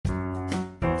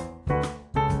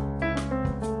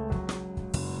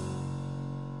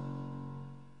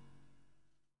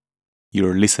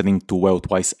You're listening to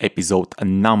Wealthwise episode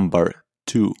number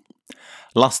 2.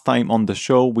 Last time on the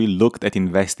show, we looked at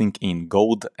investing in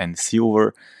gold and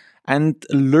silver and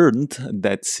learned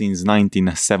that since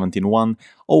 1971,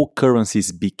 all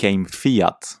currencies became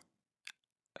fiat.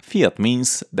 Fiat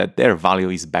means that their value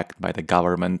is backed by the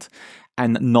government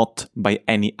and not by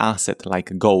any asset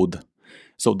like gold.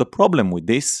 So the problem with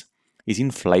this is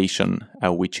inflation,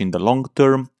 which in the long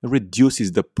term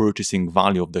reduces the purchasing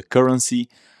value of the currency.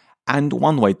 And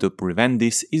one way to prevent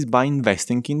this is by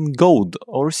investing in gold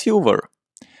or silver.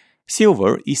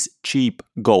 Silver is cheap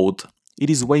gold.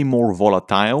 It is way more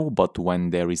volatile, but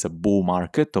when there is a bull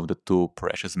market of the two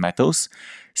precious metals,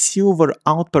 silver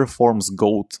outperforms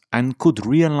gold and could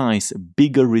realize a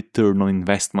bigger return on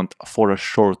investment for a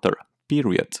shorter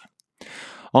period.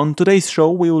 On today's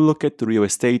show, we will look at real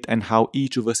estate and how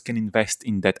each of us can invest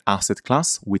in that asset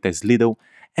class with as little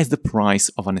as the price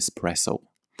of an espresso.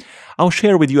 I'll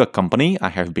share with you a company I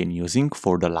have been using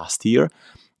for the last year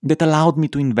that allowed me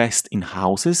to invest in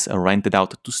houses rented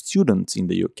out to students in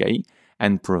the UK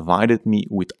and provided me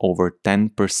with over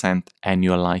 10%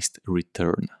 annualized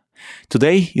return.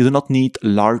 Today, you do not need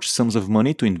large sums of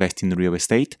money to invest in real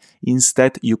estate.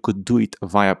 Instead, you could do it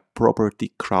via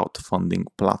property crowdfunding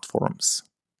platforms.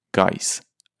 Guys,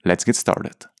 let's get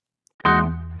started.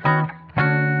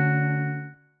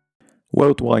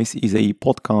 Wealthwise is a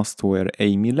podcast where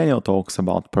a millennial talks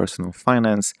about personal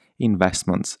finance,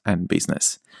 investments, and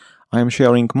business. I am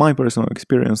sharing my personal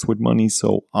experience with money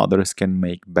so others can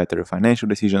make better financial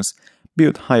decisions,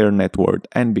 build higher net worth,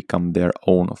 and become their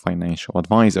own financial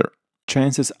advisor.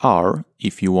 Chances are,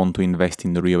 if you want to invest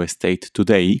in real estate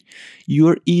today, you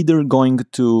are either going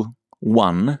to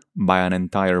 1. Buy an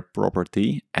entire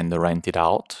property and rent it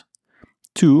out.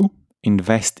 2.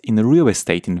 Invest in a real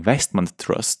estate investment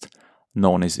trust,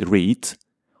 known as REIT,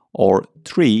 or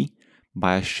 3.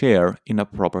 Buy a share in a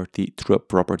property through a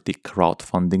property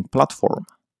crowdfunding platform.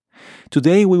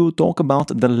 Today we will talk about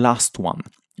the last one,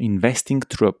 investing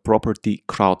through a property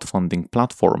crowdfunding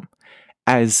platform,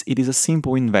 as it is a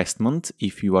simple investment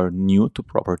if you are new to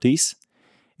properties.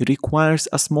 It requires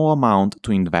a small amount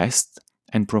to invest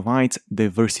and provides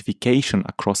diversification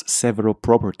across several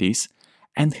properties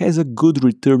and has a good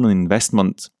return on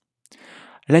investment.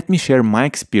 Let me share my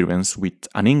experience with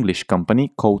an English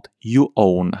company called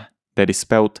YouOwn, that is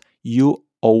spelled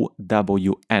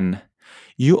UOWN.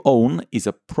 YouOwn is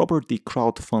a property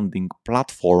crowdfunding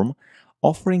platform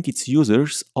offering its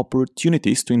users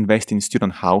opportunities to invest in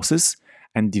student houses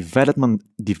and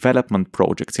development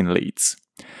projects in Leeds.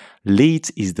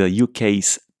 Leeds is the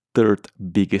UK's third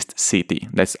biggest city,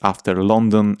 that's after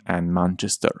London and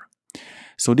Manchester.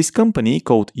 So this company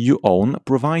called YouOwn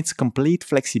provides complete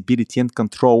flexibility and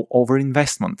control over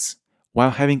investments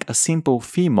while having a simple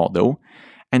fee model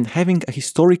and having a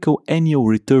historical annual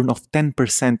return of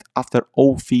 10% after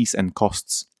all fees and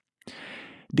costs.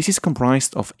 This is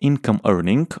comprised of income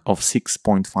earning of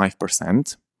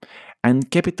 6.5% and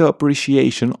capital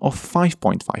appreciation of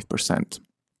 5.5%.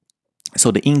 So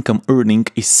the income earning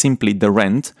is simply the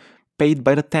rent paid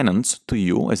by the tenants to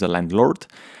you as a landlord,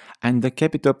 and the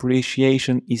capital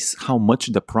appreciation is how much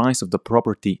the price of the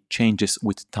property changes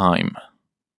with time.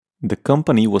 The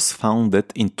company was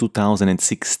founded in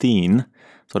 2016,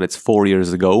 so that's 4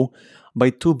 years ago,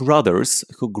 by two brothers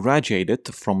who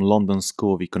graduated from London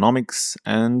School of Economics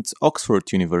and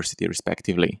Oxford University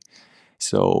respectively.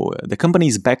 So the company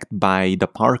is backed by the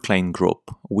Park Lane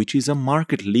Group, which is a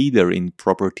market leader in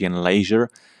property and leisure,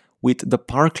 with the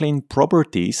Park Lane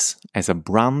Properties as a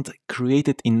brand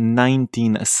created in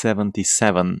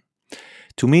 1977.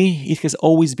 To me, it has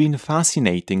always been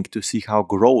fascinating to see how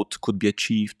growth could be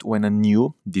achieved when a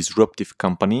new, disruptive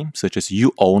company, such as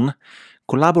YouOwn,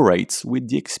 collaborates with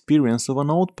the experience of an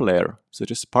old player,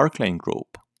 such as Park Lane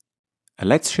Group.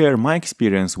 Let's share my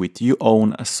experience with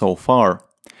YouOwn so far.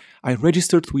 I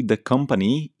registered with the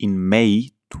company in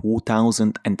May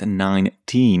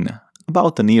 2019,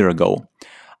 about a year ago,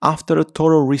 after a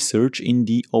thorough research in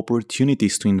the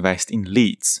opportunities to invest in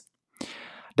Leeds.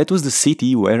 That was the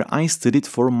city where I studied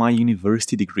for my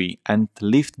university degree and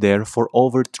lived there for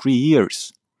over 3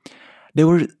 years. There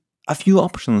were a few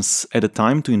options at the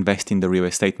time to invest in the real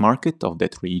estate market of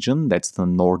that region, that's the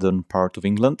northern part of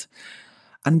England,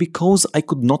 and because I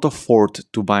could not afford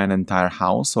to buy an entire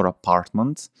house or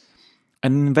apartment,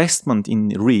 an investment in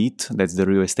REIT, that's the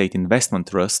Real Estate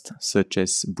Investment Trust, such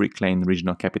as Brick Lane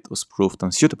Regional Capitals, proved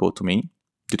unsuitable to me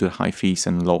due to high fees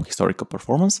and low historical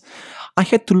performance. I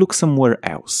had to look somewhere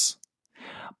else.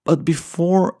 But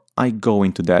before I go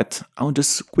into that, I'll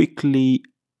just quickly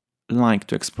like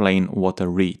to explain what a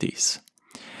REIT is.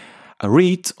 A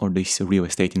REIT, or this Real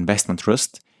Estate Investment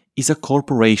Trust, is a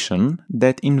corporation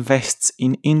that invests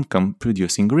in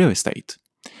income-producing real estate.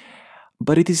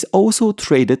 But it is also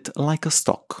traded like a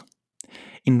stock.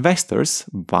 Investors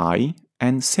buy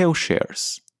and sell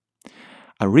shares.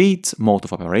 A REIT mode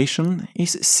of operation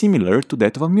is similar to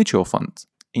that of a mutual fund,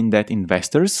 in that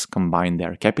investors combine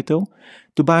their capital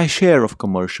to buy a share of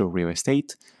commercial real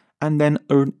estate and then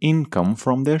earn income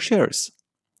from their shares.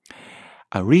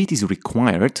 A REIT is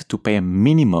required to pay a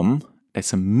minimum of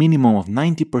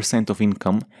 90% of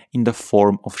income in the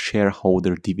form of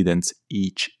shareholder dividends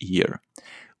each year,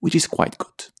 which is quite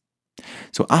good.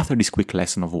 So after this quick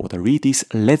lesson of what a REIT is,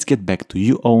 let's get back to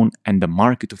YouOwn and the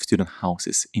market of student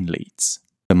houses in Leeds.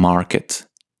 The market.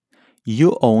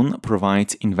 YouOwn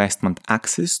provides investment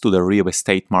access to the real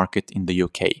estate market in the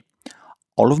UK.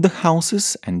 All of the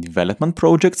houses and development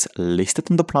projects listed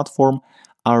on the platform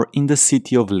are in the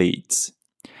city of Leeds.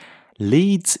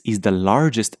 Leeds is the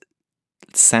largest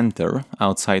center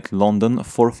outside London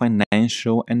for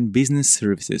financial and business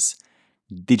services,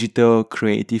 digital,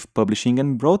 creative, publishing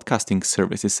and broadcasting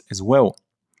services as well.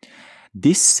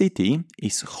 This city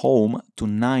is home to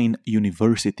 9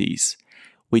 universities,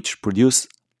 which produce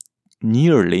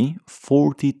nearly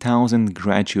 40,000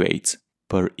 graduates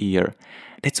per year.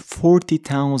 That's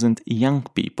 40,000 young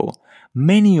people.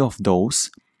 Many of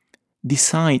those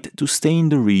decide to stay in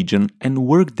the region and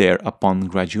work there upon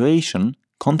graduation,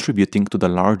 contributing to the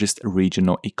largest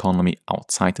regional economy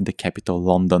outside the capital,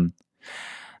 London.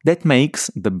 That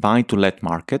makes the buy-to-let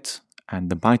market, and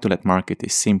the buy-to-let market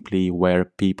is simply where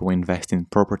people invest in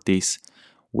properties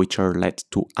which are let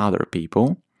to other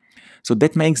people. So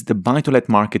that makes the buy-to-let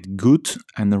market good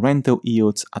and the rental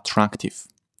yields attractive.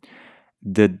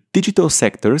 The digital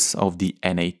sectors of the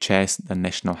NHS, the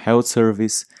National Health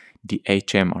Service, the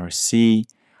HMRC,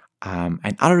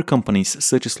 and other companies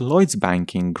such as Lloyds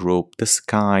Banking Group, The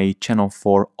Sky, Channel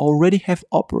 4 already have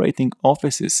operating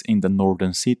offices in the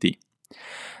northern city.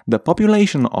 The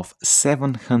population of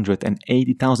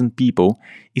 780,000 people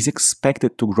is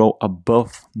expected to grow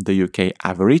above the UK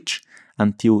average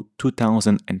until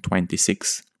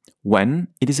 2026, when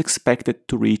it is expected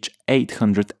to reach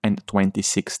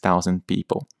 826,000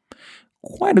 people.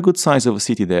 Quite a good size of a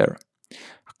city there.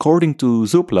 According to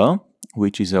Zoopla,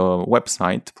 which is a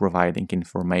website providing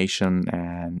information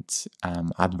and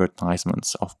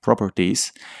advertisements of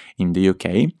properties in the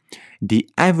UK, the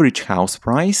average house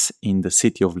price in the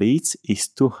city of Leeds is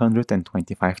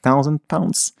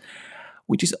 £225,000,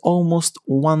 which is almost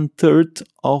 1/3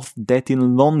 of that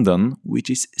in London, which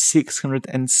is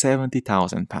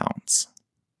 £670,000.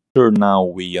 Sure, now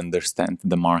we understand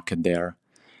the market there.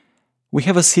 We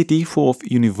have a city full of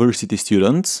university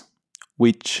students,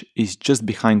 which is just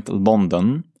behind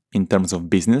London in terms of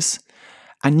business,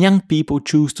 and young people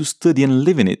choose to study and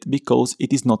live in it because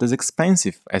it is not as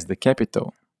expensive as the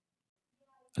capital.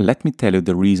 Let me tell you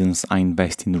the reasons I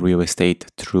invest in real estate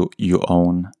through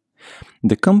YouOwn.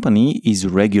 The company is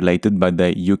regulated by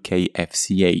the UK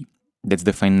FCA, that's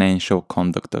the Financial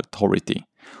Conduct Authority,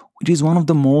 which is one of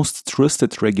the most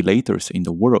trusted regulators in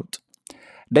the world.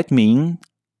 That means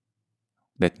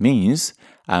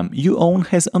YouOwn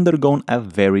has undergone a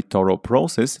very thorough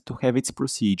process to have its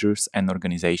procedures and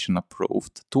organization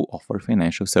approved to offer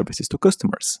financial services to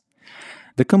customers.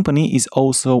 The company is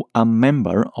also a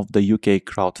member of the UK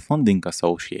Crowdfunding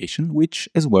Association, which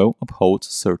as well upholds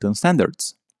certain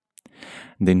standards.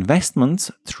 The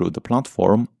investments through the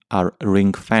platform are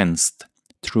ring-fenced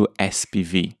through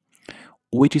SPV,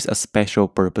 which is a special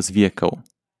purpose vehicle.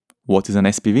 What is an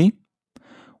SPV?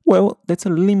 Well, that's a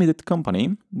limited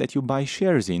company that you buy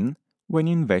shares in when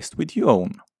you invest with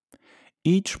YouOwn.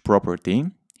 Each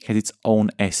property has its own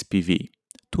SPV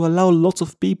to allow lots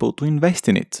of people to invest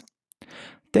in it.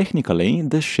 Technically,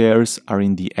 the shares are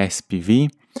in the SPV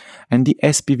and the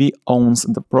SPV owns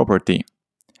the property.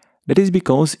 That is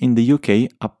because in the UK,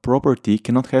 a property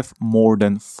cannot have more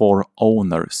than 4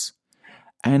 owners.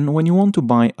 And when you want to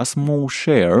buy a small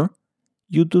share,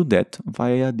 you do that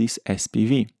via this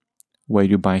SPV, where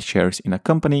you buy shares in a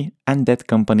company and that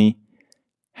company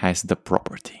has the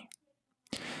property.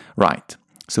 Right,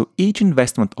 so each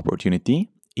investment opportunity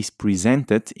is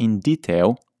presented in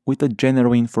detail with a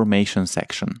general information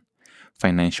section,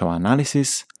 financial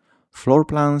analysis, floor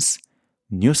plans,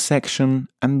 news section,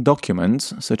 and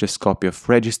documents such as copy of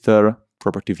register,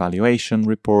 property valuation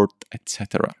report,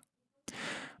 etc.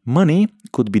 Money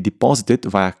could be deposited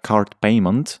via card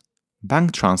payment,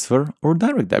 bank transfer, or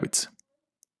direct debits.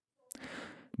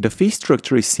 The fee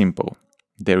structure is simple.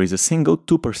 There is a single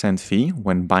 2% fee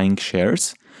when buying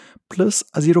shares, plus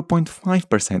a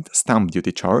 0.5% stamp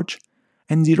duty charge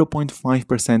and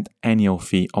 0.5% annual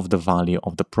fee of the value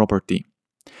of the property.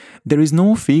 There is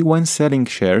no fee when selling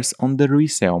shares on the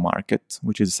resale market,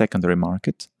 which is a secondary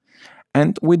market,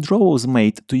 and withdrawals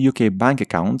made to UK bank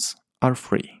accounts are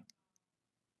free.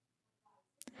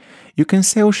 You can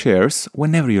sell shares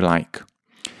whenever you like.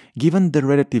 Given the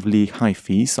relatively high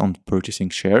fees on purchasing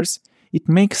shares, it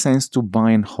makes sense to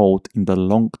buy and hold in the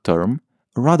long term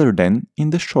rather than in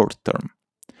the short term.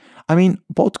 I mean,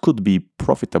 both could be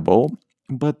profitable,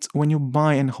 but when you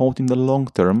buy and hold in the long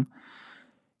term,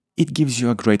 it gives you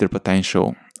a greater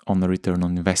potential on a return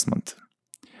on investment.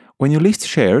 When you list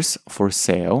shares for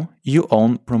sale,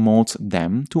 YouOwn promotes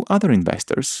them to other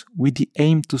investors with the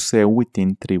aim to sell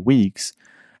within 3 weeks,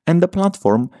 and the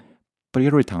platform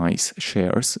prioritizes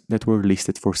shares that were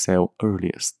listed for sale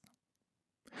earliest.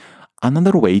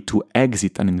 Another way to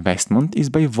exit an investment is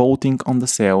by voting on the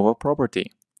sale of a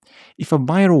property. If a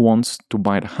buyer wants to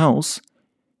buy the house,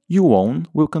 YouOwn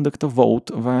will conduct a vote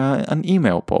via an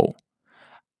email poll.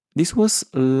 This will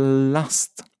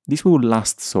last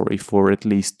for at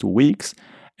least 2 weeks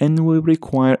and will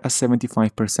require a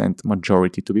 75%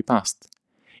 majority to be passed.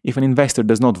 If an investor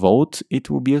does not vote, it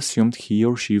will be assumed he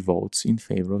or she votes in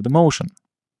favor of the motion.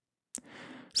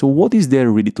 So what is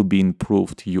there really to be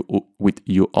improved with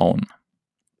YouOwn?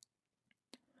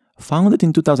 Founded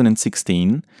in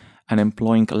 2016 and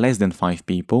employing less than 5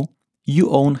 people,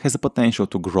 YouOwn has the potential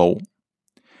to grow.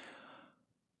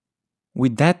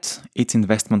 With that, its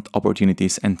investment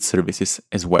opportunities and services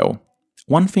as well.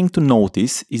 One thing to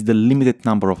notice is the limited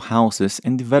number of houses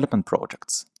and development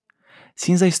projects.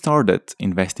 Since I started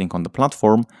investing on the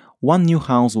platform, 1 new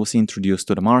house was introduced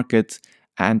to the market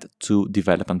and 2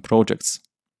 development projects.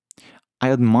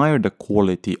 I admire the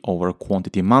quality over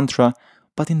quantity mantra,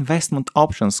 but investment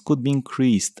options could be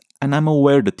increased, and I'm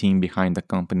aware the team behind the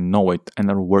company know it and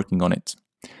are working on it.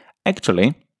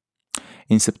 Actually,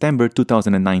 in September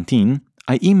 2019,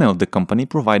 I emailed the company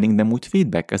providing them with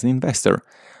feedback as an investor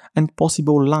and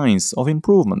possible lines of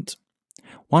improvement.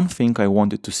 One thing I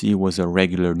wanted to see was a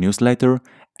regular newsletter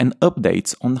and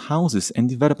updates on houses and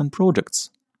development projects.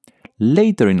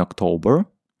 Later in October,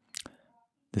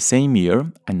 the same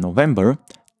year, and November,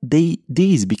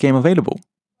 these became available,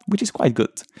 which is quite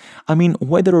good. I mean,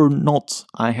 whether or not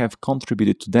I have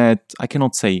contributed to that, I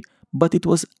cannot say, but it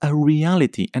was a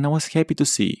reality and I was happy to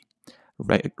see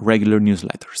regular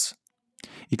newsletters.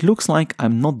 It looks like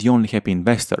I'm not the only happy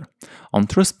investor. On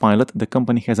Trustpilot, the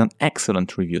company has an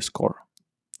excellent review score.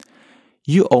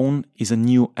 YouOwn is a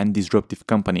new and disruptive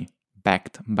company,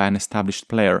 backed by an established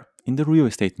player in the real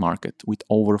estate market with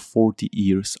over 40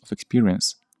 years of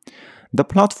experience. The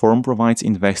platform provides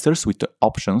investors with the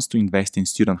options to invest in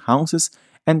student houses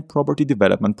and property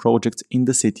development projects in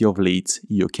the city of Leeds,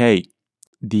 UK.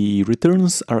 The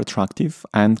returns are attractive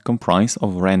and comprise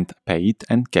of rent paid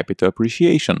and capital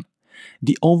appreciation.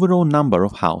 The overall number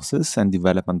of houses and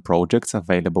development projects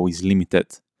available is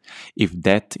limited. If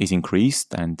that is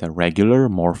increased and a regular,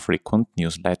 more frequent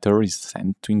newsletter is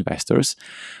sent to investors,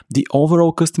 the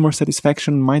overall customer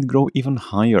satisfaction might grow even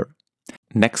higher.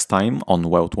 Next time on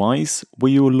WealthWise,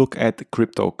 we will look at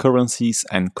cryptocurrencies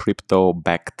and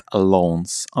crypto-backed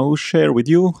loans. I will share with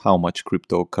you how much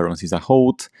cryptocurrencies I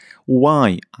hold,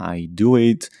 why I do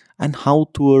it, and how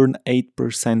to earn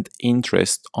 8%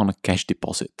 interest on a cash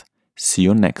deposit. See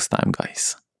you next time,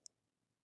 guys.